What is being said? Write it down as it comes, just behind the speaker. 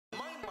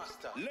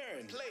MindMaster.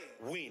 Learn, play,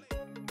 win.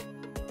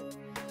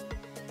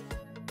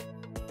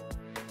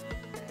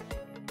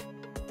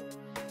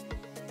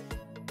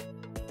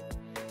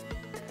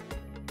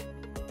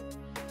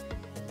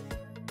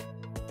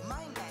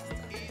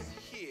 MindMaster is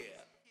here.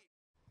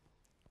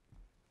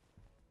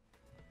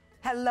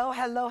 Hello,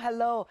 hello,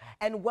 hello,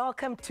 and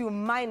welcome to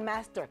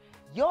MindMaster,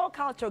 your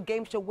cultural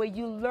game show where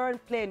you learn,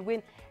 play, and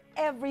win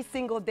every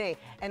single day.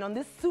 And on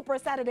this Super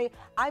Saturday,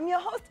 I'm your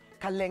host,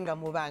 Kalenga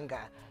Muvanga.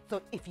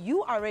 So if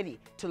you are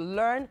ready to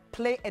learn,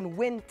 play, and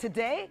win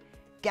today,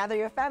 gather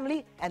your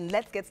family and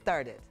let's get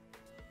started.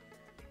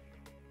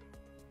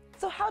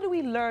 So how do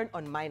we learn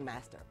on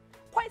MindMaster?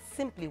 Quite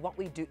simply, what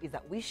we do is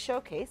that we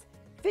showcase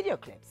video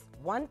clips,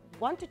 one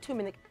to 2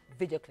 minute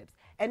video clips.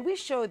 And we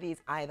show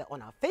these either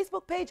on our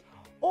Facebook page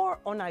or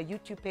on our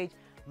YouTube page,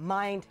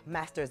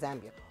 MindMaster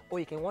Zambia. Or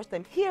you can watch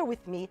them here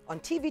with me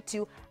on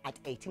TV2 at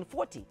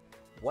 1840.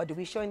 What do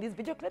we show in these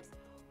video clips?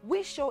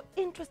 We show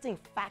interesting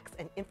facts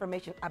and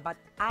information about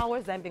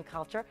our Zambian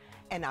culture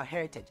and our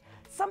heritage.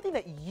 Something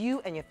that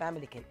you and your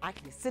family can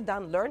actually sit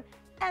down, learn,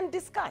 and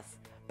discuss.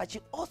 But you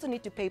also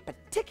need to pay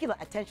particular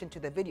attention to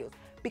the videos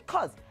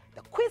because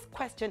the quiz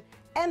question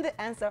and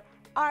the answer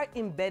are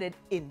embedded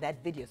in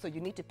that video. So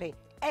you need to pay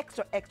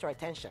extra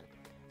attention.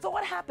 So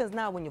what happens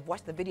now when you've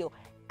watched the video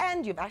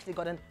and you've actually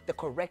gotten the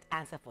correct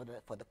answer for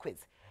the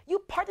quiz? You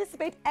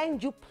participate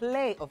and you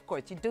play, of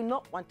course. You do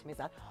not want to miss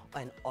out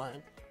on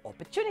an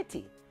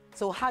opportunity.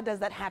 So how does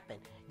that happen?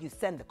 You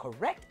send the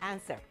correct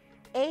answer,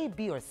 A,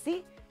 B, or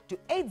C, to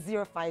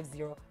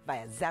 8050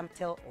 via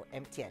Zamtel or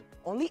MTN.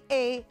 Only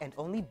A and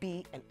only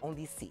B and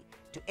only C.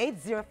 To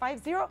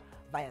 8050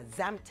 via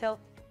Zamtel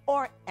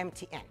or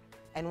MTN.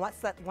 And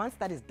once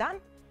that is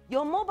done,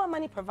 your mobile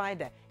money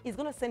provider is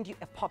going to send you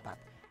a pop-up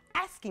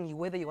asking you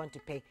whether you want to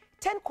pay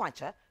 10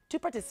 kwacha to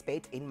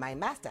participate in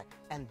MindMaster.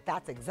 And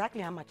that's exactly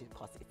how much it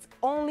costs. It's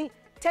only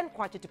 10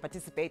 kwacha to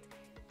participate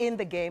in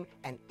the game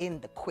and in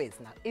the quiz.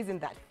 Now, isn't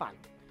that fun?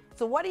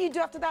 So what do you do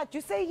after that?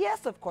 You say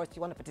yes, of course,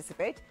 you want to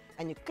participate,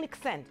 and you click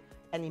send.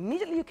 And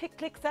immediately you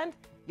click send,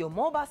 your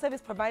mobile service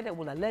provider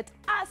will alert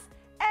us,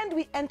 and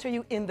we enter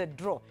you in the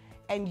draw.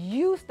 And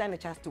you stand a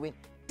chance to win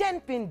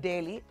 10 pin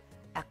daily,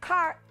 a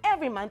car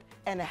every month,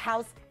 and a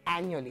house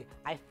annually.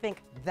 I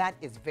think that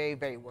is very,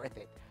 very worth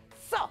it.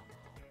 So,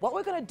 what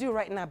we're going to do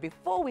right now,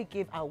 before we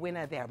give our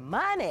winner their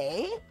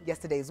money,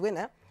 yesterday's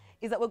winner,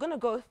 is that we're going to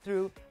go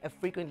through a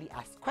frequently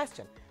asked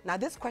question. Now,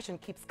 this question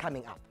keeps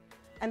coming up.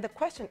 And the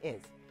question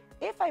is,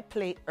 if I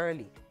play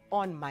early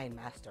on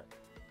MindMaster,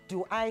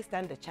 do I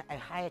stand a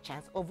higher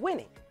chance of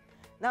winning?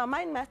 Now,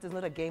 MindMaster is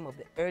not a game of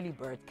the early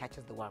bird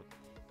catches the worm.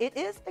 It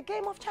is a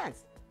game of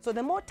chance. So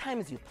the more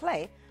times you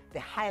play, the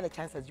higher the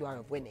chances you are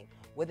of winning.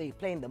 Whether you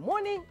play in the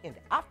morning, in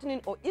the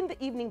afternoon, or in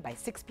the evening by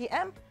 6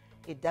 p.m.,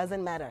 it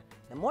doesn't matter.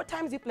 The more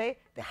times you play,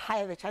 the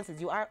higher the chances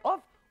you are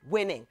of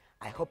winning.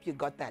 I hope you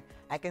got that.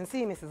 I can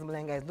see Mrs.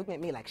 Mlenga is looking at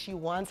me like she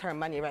wants her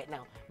money right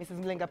now.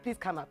 Mrs. Mlenga, please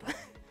come up.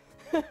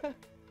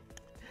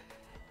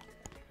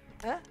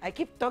 Huh? I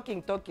keep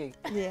talking.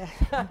 Yeah.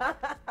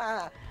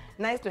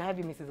 Nice to have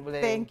you, Mrs.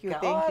 Mlenga. Thank you,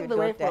 All the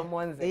way from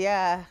Mwanze.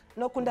 Yeah.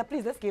 No, Kunda,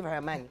 please, let's give her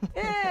her money.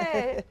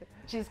 Hey!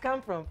 She's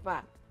come from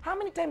far. How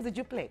many times did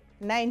you play?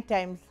 9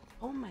 times.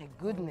 Oh my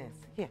goodness.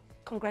 Here,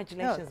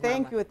 congratulations, No,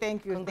 thank Mama. you,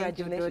 thank you.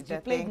 Congratulations. You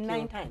played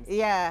 9 times.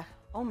 Yeah.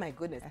 Oh my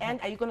goodness. And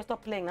are you going to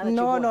stop playing now that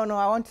No, you won?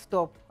 I won't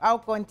stop. I'll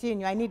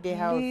continue. I need the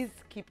house. Please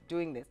keep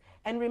doing this.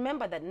 And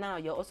remember that now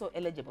you're also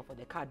eligible for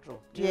the car draw.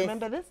 Do you Yes,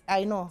 remember this?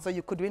 I know. So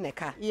you could win a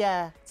car.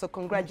 Yeah. So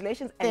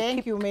congratulations and Thank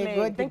keep you. May playing.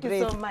 God be Thank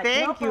praised. you so much.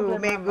 Thank No you.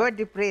 problem, May Mama. God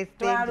be praised.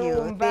 Thank you.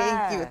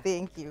 Twarumba.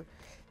 Thank you.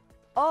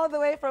 All the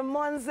way from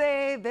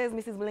Mwanze, there's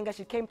Mrs. Mlinga.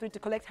 She came through to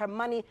collect her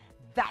money.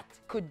 That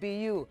could be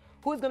you.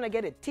 Who's going to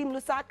get it? Team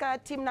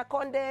Lusaka, Team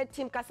Nakonde,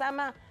 Team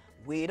Kasama?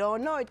 We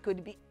don't know. It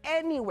could be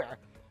anywhere.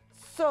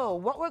 So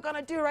what we're going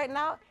to do right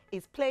now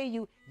is play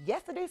you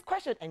yesterday's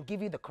question and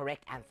give you the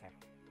correct answer.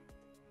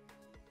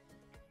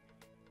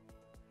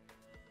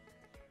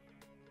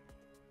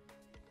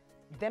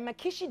 The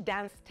Makishi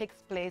dance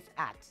takes place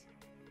at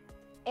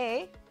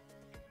A,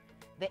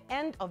 the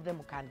end of the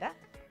Mukanda,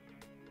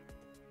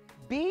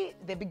 B,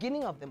 the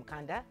beginning of the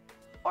Mukanda,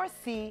 or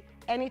C,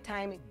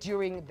 anytime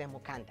during the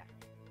Mukanda.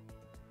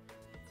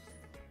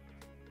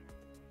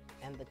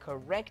 And the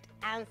correct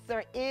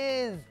answer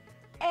is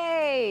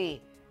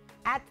A,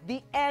 at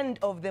the end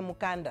of the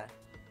Mukanda.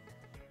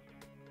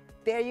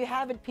 There you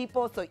have it,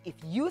 people. So if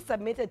you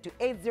submitted to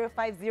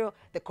 8050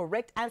 the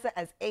correct answer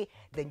as A,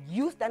 then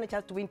you stand a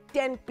chance to win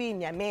 10 pin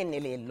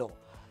Nyamenelelo.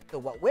 So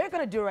what we're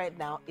going to do right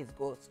now is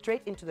go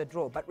straight into the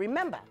draw. But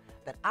remember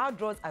that our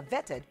draws are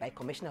vetted by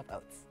Commissioner of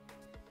Oaths.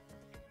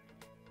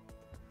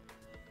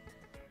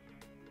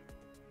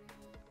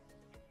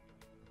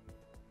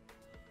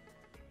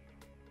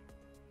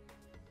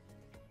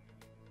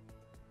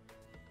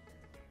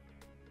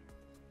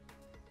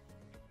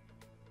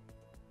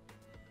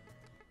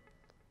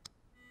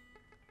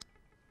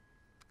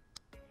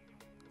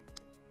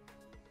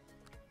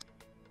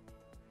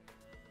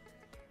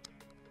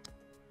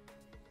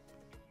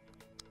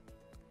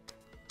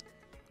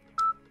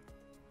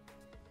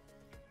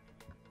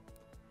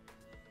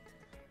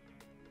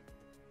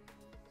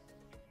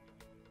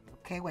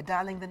 Okay, we're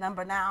dialing the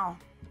number now.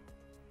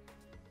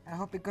 I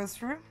hope it goes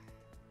through.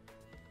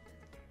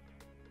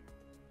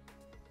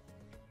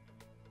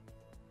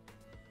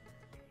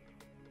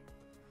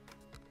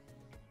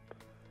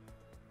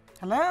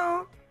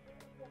 Hello?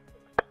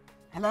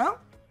 Hello?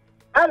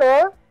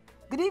 Hello?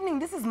 Good evening,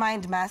 this is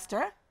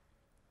MindMaster.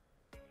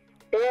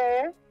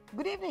 Yeah.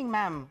 Good evening,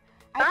 ma'am.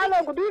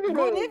 Hello, good evening.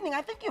 Good evening.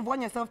 I think you've won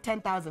yourself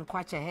 10,000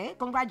 kwacha, hey?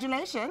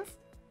 Congratulations.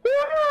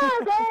 Yeah,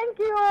 thank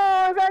you.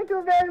 Thank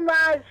you very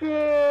much.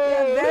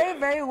 You're very,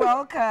 very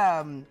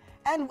welcome.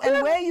 And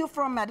where are you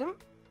from, madam?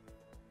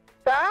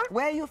 Sir?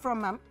 Where are you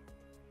from, ma'am?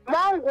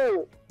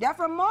 Mongo. You're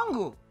from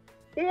Mongo.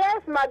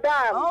 Yes,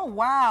 madam. Oh,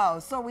 wow.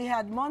 So we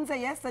had Monza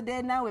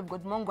yesterday, now we've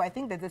got Mongo. I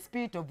think there's a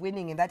spirit of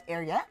winning in that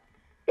area.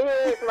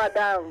 Yes,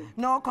 madam.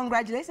 No,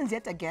 congratulations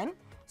yet again.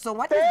 So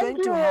what Thank is going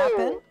to you.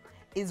 happen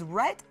is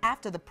right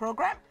after the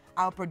program,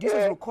 our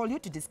producers will call you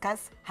to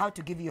discuss how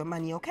to give you your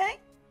money,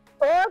 okay?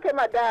 Okay,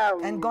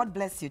 madam. And God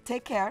bless you.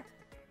 Take care.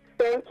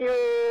 Thank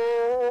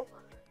you.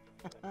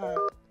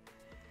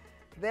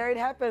 There it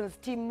happens.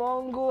 Team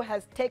Mongo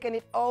has taken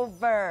it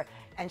over.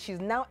 And she's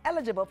now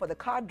eligible for the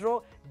card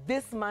draw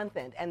this month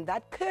end. And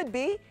that could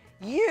be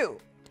you.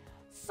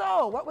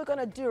 So what we're going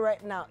to do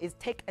right now is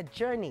take a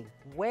journey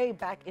way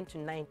back into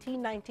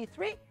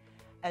 1993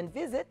 and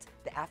visit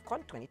the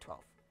AFCON 2012.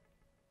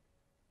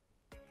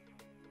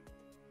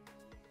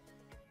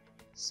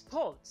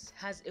 Sports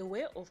has a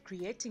way of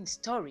creating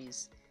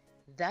stories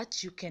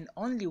that you can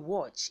only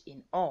watch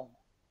in awe.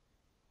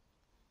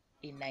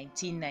 In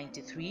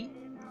 1993,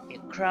 a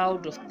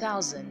crowd of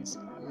thousands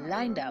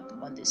lined up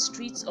on the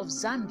streets of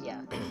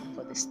Zambia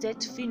for the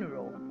state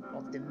funeral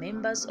of the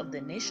members of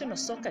the national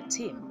soccer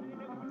team.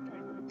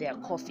 Their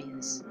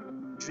coffins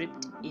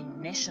dripped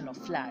in national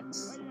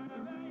flags.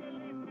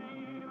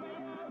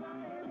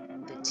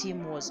 The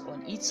team was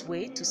on its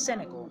way to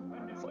Senegal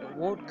for a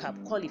World Cup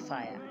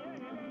qualifier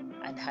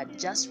and had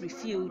just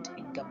refueled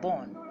in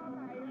Gabon.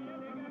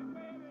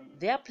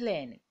 Their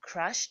plane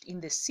crashed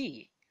in the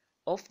sea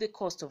off the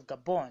coast of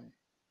Gabon.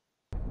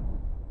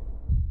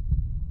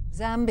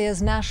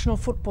 Zambia's national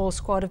football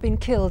squad have been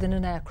killed in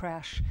an air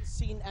crash.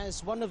 Seen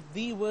as one of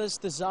the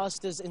worst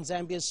disasters in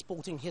Zambia's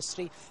sporting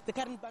history. The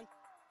current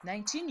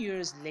 19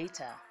 years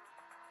later,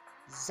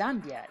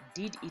 Zambia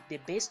did it the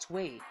best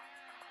way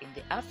in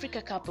the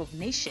Africa Cup of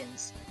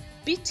Nations,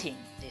 beating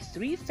the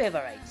three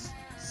favorites,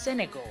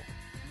 Senegal,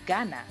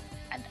 Ghana,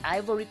 and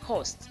Ivory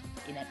Coast,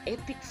 in an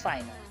epic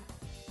final.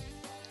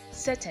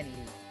 Certainly,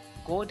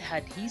 God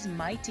had his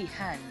mighty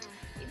hand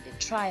in the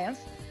triumph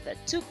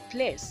that took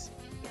place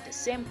in the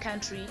same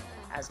country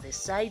as the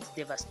side's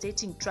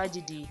devastating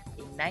tragedy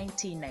in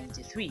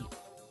 1993.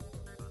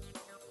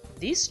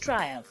 This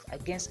triumph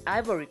against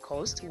Ivory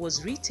Coast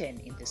was written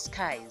in the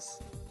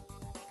skies.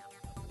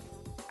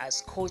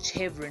 As coach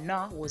Hervé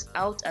Renard was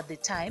out at the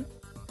time,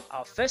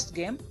 our first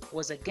game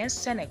was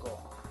against Senegal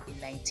in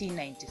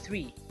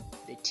 1993.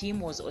 The team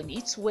was on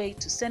its way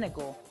to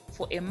Senegal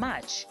for a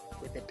match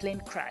when the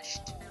plane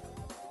crashed.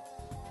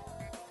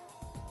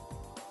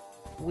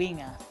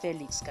 Winger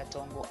Felix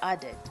Katongo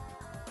added,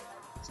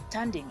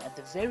 standing at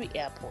the very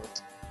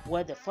airport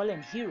where the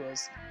fallen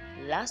heroes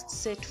last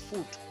set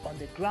foot on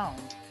the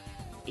ground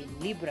in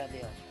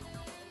Libreville.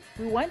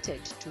 We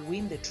wanted to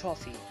win the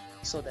trophy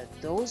so that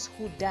those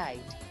who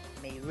died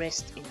may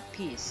rest in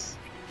peace.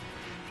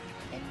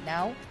 And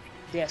now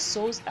their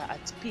souls are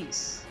at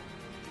peace.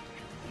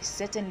 We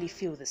certainly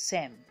feel the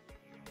same.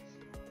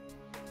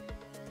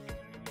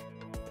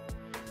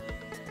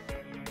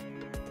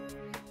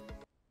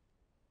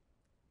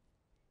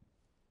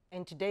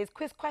 In today's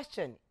quiz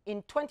question,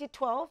 in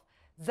 2012,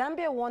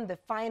 Zambia won the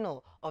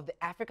final of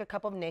the Africa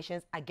Cup of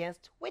Nations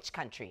against which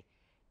country?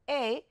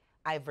 A,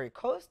 Ivory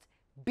Coast,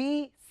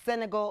 B,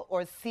 Senegal,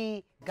 or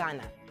C,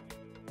 Ghana?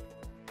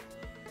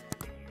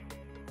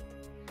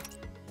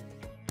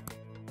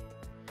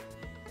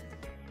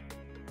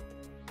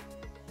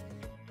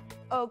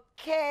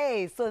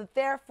 Okay, so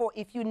therefore,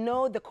 if you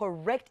know the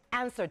correct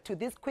answer to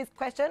this quiz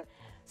question,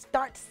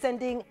 start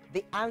sending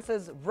the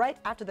answers right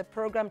after the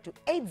program to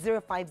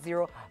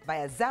 8050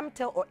 via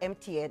Zamtel or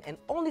MTN, and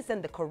only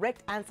send the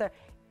correct answer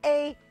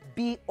A,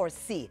 B, or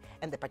C.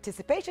 And the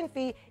participation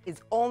fee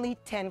is only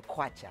 10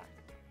 kwacha.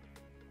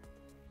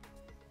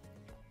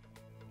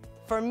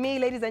 For me,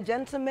 ladies and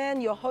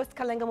gentlemen, your host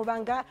Kalenga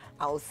Mubanga,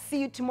 I will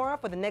see you tomorrow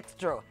for the next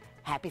draw.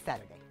 Happy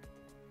Saturday.